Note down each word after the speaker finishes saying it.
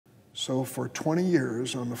So for 20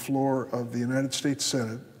 years on the floor of the United States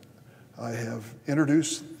Senate, I have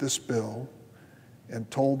introduced this bill and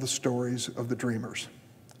told the stories of the dreamers.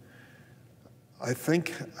 I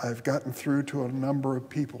think I've gotten through to a number of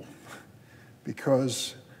people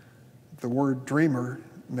because the word dreamer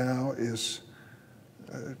now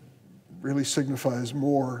really signifies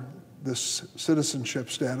more this citizenship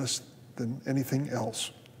status than anything else.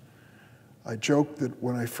 I joke that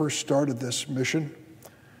when I first started this mission,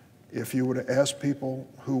 if you would have asked people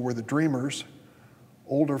who were the dreamers,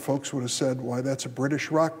 older folks would have said, why, that's a British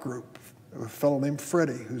rock group, a fellow named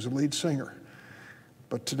Freddie, who's a lead singer.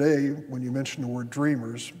 But today, when you mention the word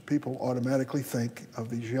dreamers, people automatically think of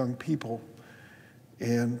these young people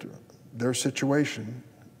and their situation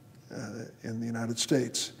in the United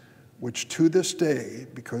States, which to this day,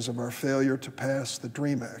 because of our failure to pass the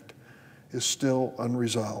DREAM Act, is still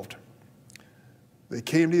unresolved. They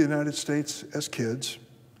came to the United States as kids.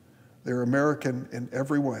 They're American in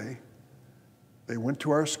every way. They went to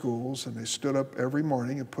our schools and they stood up every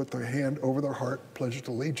morning and put their hand over their heart, pledged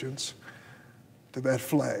allegiance to that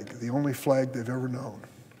flag, the only flag they've ever known.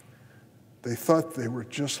 They thought they were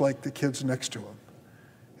just like the kids next to them.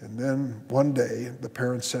 And then one day, the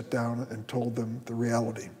parents sat down and told them the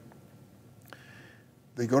reality.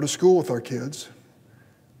 They go to school with our kids.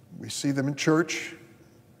 We see them in church.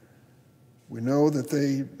 We know that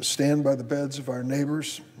they stand by the beds of our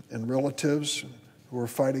neighbors and relatives who are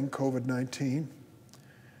fighting COVID-19.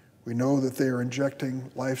 We know that they are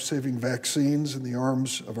injecting life-saving vaccines in the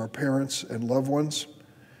arms of our parents and loved ones,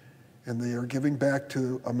 and they are giving back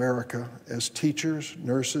to America as teachers,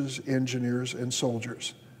 nurses, engineers, and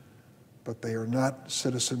soldiers. But they are not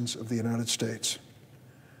citizens of the United States.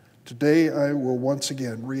 Today, I will once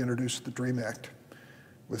again reintroduce the DREAM Act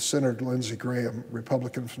with Senator Lindsey Graham,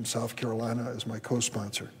 Republican from South Carolina, as my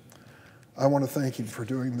co-sponsor. I want to thank him for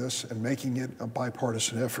doing this and making it a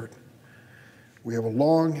bipartisan effort. We have a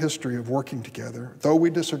long history of working together, though we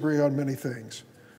disagree on many things.